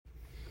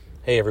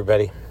Hey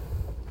everybody,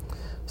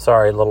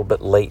 sorry a little bit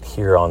late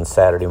here on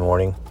Saturday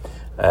morning.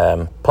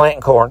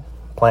 Planting corn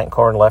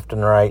left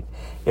and right.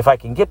 If I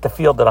can get the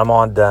field that I'm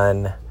on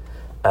done,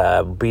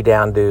 be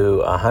down to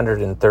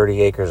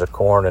 130 acres of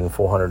corn and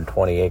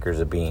 420 acres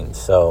of beans.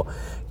 So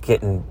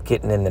getting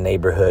in the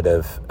neighborhood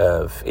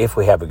of if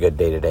we have a good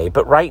day today.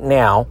 But right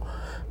now,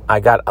 I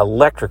got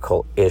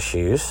electrical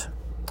issues,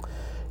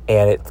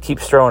 and it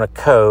keeps throwing a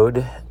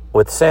code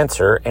with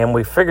sensor, and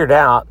we figured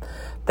out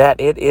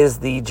that it is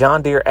the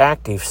John Deere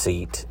Active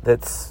seat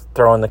that's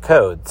throwing the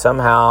code.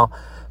 Somehow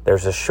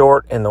there's a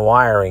short in the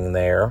wiring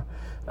there.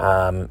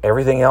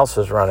 Everything else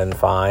is running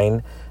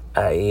fine.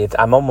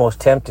 I'm almost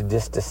tempted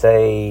just to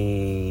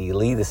say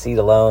leave the seat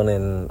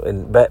alone,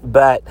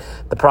 but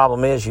the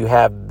problem is you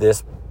have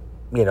this,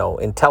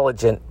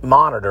 intelligent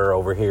monitor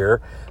over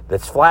here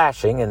that's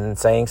flashing and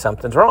saying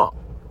something's wrong.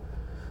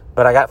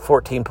 But I got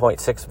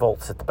 14.6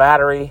 volts at the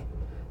battery.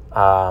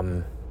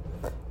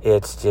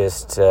 It's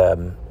just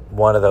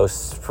one of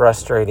those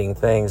frustrating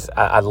things.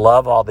 I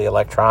love all the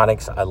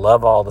electronics. I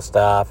love all the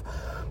stuff.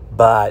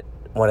 But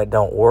when it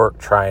don't work,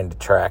 trying to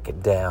track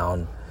it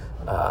down.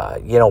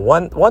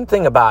 One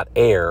thing about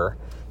air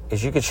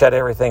is you can shut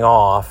everything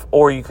off,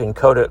 or you can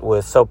coat it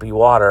with soapy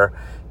water.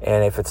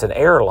 And if it's an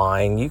air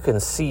line, you can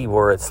see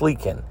where it's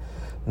leaking.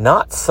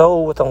 Not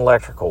so with an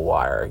electrical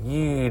wire.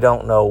 You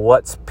don't know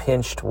what's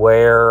pinched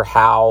where,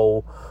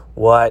 how,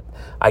 what.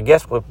 I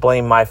guess we'll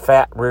blame my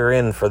fat rear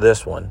end for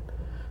this one.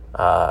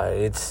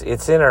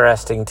 It's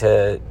interesting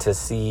to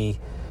see,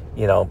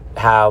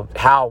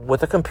 how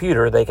with a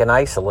computer they can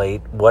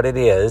isolate what it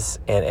is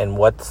and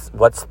what's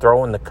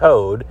throwing the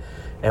code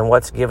and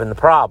what's giving the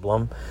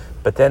problem.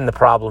 But then the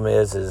problem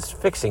is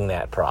fixing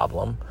that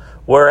problem.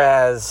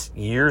 Whereas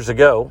years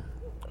ago,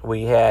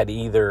 we had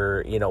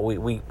either,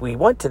 we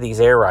went to these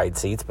air ride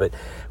seats, but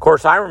of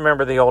course I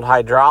remember the old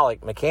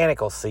hydraulic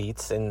mechanical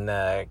seats, and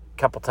a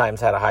couple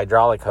times had a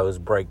hydraulic hose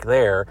break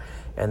there.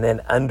 And then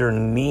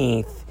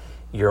underneath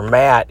your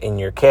mat in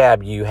your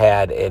cab, you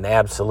had an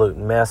absolute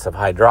mess of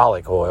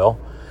hydraulic oil.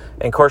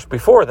 And of course,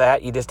 before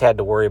that, you just had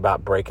to worry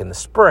about breaking the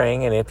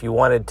spring. And if you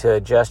wanted to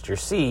adjust your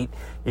seat,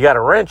 you got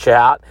a wrench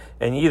out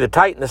and you either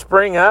tighten the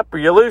spring up or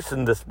you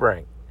loosen the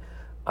spring.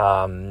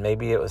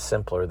 Maybe it was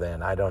simpler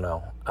then. I don't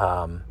know.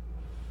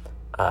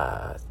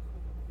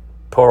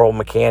 Poor old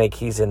mechanic,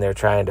 he's in there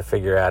trying to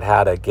figure out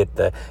how to get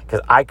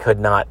because I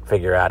could not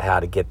figure out how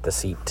to get the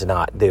seat to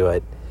not do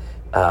it.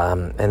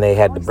 And they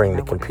had to bring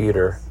the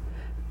computer.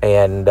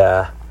 And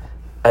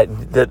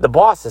the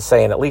boss is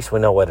saying, at least we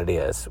know what it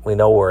is. We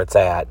know where it's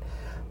at.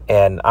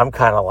 And I'm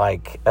kind of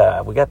like,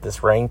 we got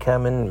this rain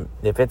coming.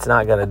 If it's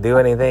not going to do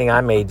anything,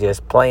 I may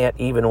just plant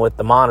even with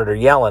the monitor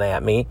yelling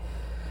at me.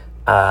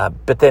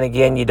 But then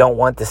again, you don't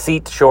want the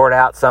seat to short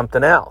out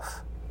something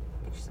else.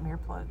 Get you some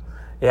earplugs.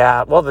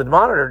 Yeah, well, the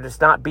monitor is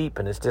not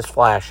beeping. It's just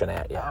flashing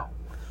at you. Oh,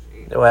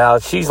 well,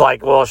 she's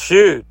like, well,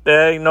 shoot,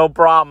 there ain't no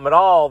problem at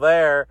all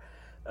there.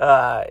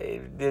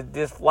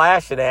 Just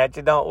flashing at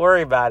you. Don't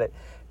worry about it.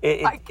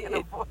 I can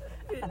avoid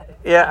it.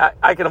 Yeah,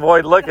 I can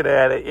avoid looking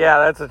at it. Yeah,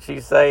 that's what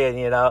she's saying.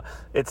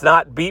 It's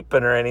not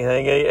beeping or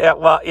anything.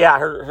 Yeah,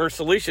 her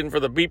solution for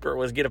the beeper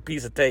was get a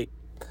piece of tape,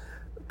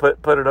 put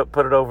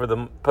it over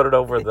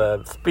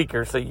the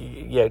speaker, so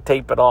you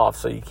tape it off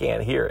so you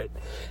can't hear it.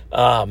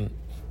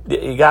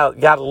 You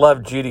got to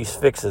love Judy's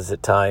fixes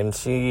at times.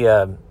 She's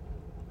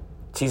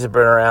been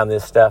around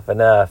this stuff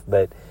enough,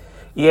 but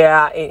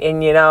yeah,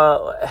 and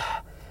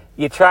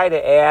you try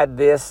to add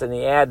this and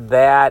you add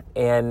that,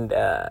 and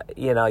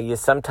you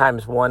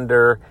sometimes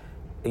wonder,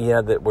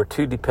 that we're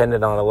too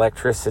dependent on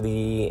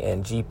electricity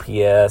and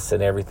GPS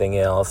and everything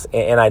else.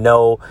 And I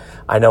know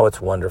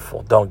it's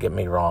wonderful. Don't get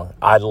me wrong.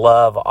 I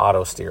love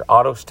auto steer.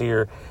 Auto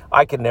steer,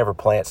 I could never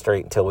plant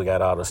straight until we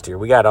got auto steer.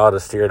 We got auto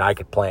steer and I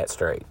could plant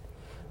straight.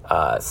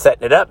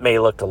 Setting it up may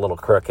look a little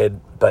crooked,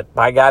 but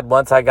by God,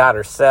 once I got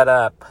her set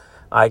up,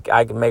 I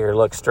can make her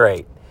look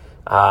straight.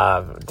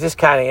 Just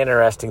kind of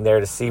interesting there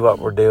to see what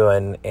we're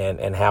doing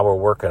and how we're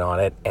working on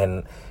it.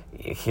 And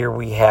here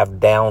we have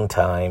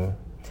downtime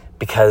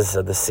because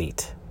of the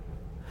seat.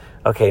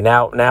 Okay,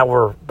 now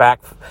we're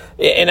back.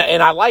 And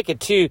I like it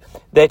too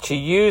that you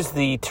use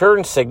the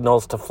turn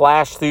signals to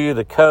flash through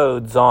the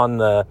codes on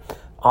the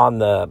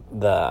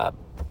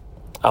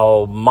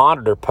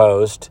monitor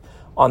post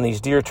on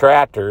these Deere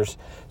tractors.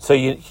 So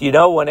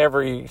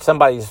whenever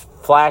somebody's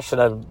flashing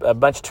a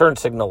bunch of turn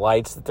signal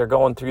lights, that they're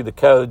going through the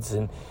codes,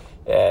 and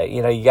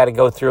you got to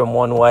go through them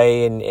one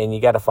way, and you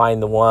got to find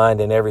the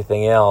one and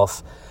everything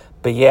else.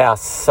 But yeah,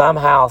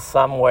 somehow,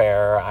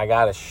 somewhere, I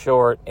got a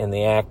short in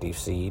the active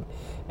seat,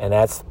 and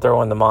that's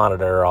throwing the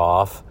monitor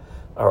off,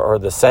 or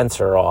the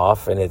sensor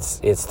off, and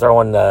it's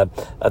throwing the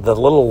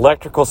little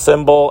electrical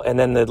symbol, and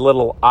then the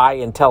little eye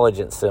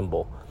intelligence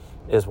symbol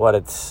is what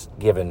it's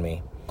giving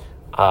me.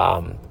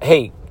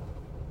 Hey,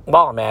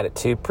 while I'm at it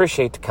too,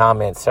 appreciate the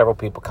comments. Several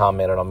people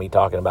commented on me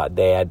talking about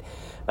Dad.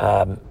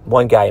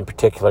 One guy in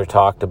particular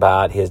talked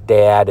about his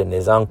dad and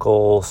his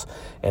uncles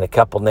and a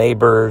couple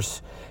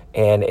neighbors.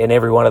 And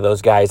every one of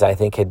those guys, I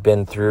think, had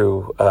been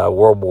through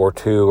World War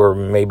II or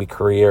maybe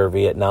Korea or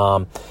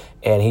Vietnam.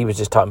 And he was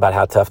just talking about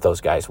how tough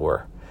those guys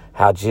were,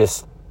 how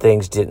just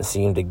things didn't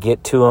seem to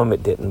get to them.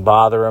 It didn't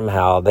bother them,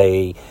 how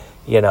they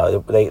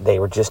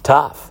were just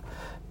tough.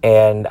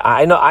 And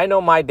I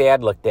know my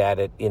dad looked at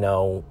it,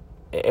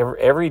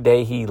 every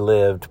day he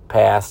lived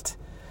past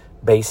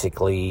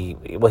basically,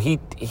 well,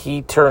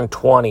 he turned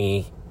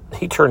 20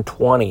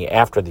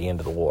 after the end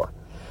of the war.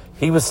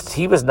 He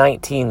was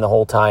 19 the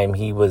whole time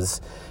he was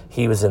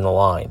in the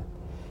line.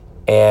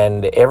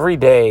 And every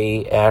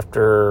day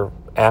after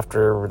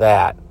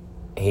that,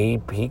 he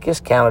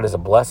just counted as a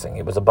blessing.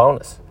 It was a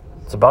bonus.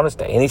 It's a bonus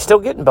day. And he's still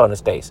getting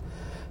bonus days.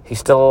 He's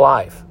still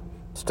alive,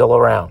 still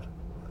around.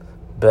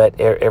 But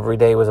every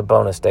day was a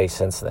bonus day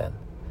since then.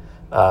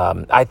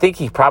 I think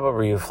he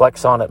probably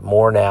reflects on it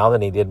more now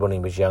than he did when he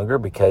was younger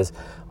because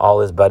all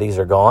his buddies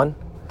are gone.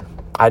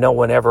 I know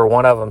whenever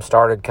one of them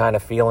started kind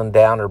of feeling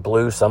down or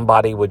blue,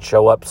 somebody would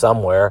show up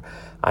somewhere.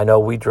 I know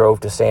we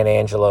drove to San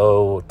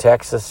Angelo,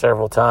 Texas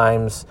several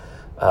times,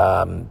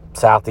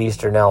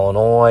 southeastern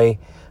Illinois,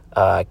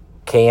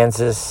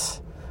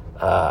 Kansas,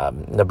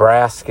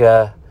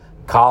 Nebraska,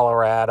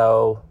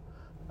 Colorado,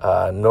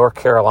 North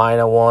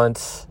Carolina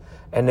once,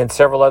 and then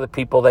several other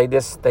people,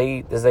 as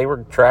they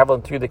were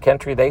traveling through the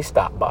country, they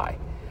stopped by.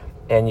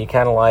 And you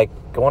kind of I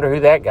wonder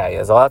who that guy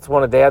is. Well, that's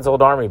one of Dad's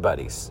old Army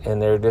buddies,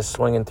 and they're just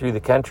swinging through the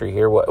country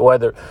here,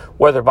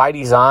 whether by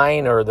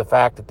design or the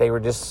fact that they were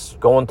just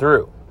going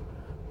through.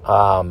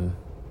 I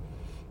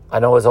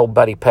know his old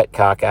buddy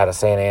Petcock out of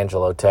San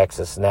Angelo,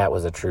 Texas, and that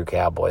was a true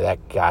cowboy.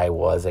 That guy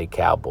was a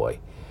cowboy.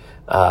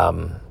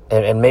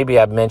 And maybe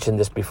I've mentioned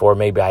this before,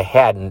 maybe I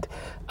hadn't.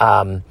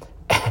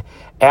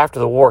 After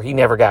the war, he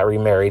never got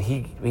remarried.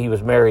 He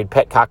was married.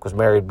 Petcock was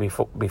married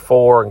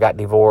before and got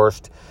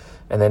divorced.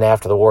 And then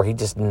after the war, he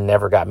just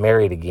never got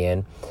married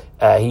again.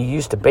 He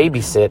used to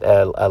babysit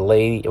a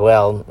lady,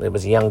 well, it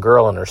was a young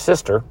girl and her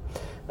sister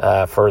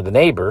for the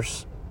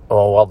neighbors.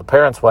 Well, the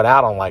parents went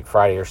out on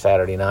Friday or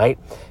Saturday night,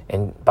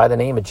 and by the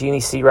name of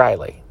Jeannie C.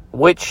 Riley,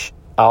 which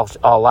a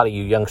lot of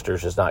you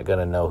youngsters is not going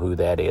to know who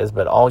that is,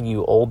 but all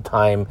you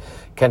old-time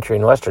country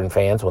and western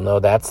fans will know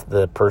that's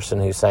the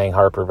person who sang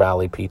Harper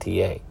Valley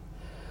PTA.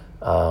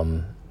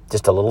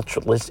 Just a little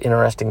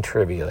interesting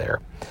trivia there.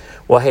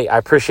 Well, hey, I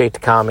appreciate the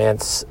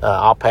comments.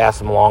 I'll pass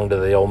them along to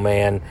the old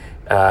man.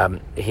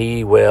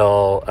 He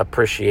will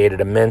appreciate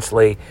it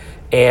immensely.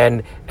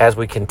 And as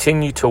we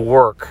continue to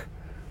work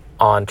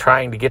on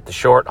trying to get the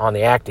short on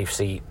the active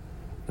seat,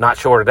 not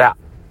shorted out.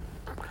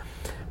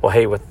 Well,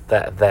 hey, with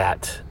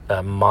that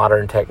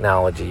modern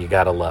technology, you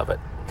got to love it.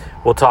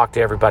 We'll talk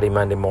to everybody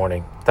Monday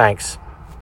morning. Thanks.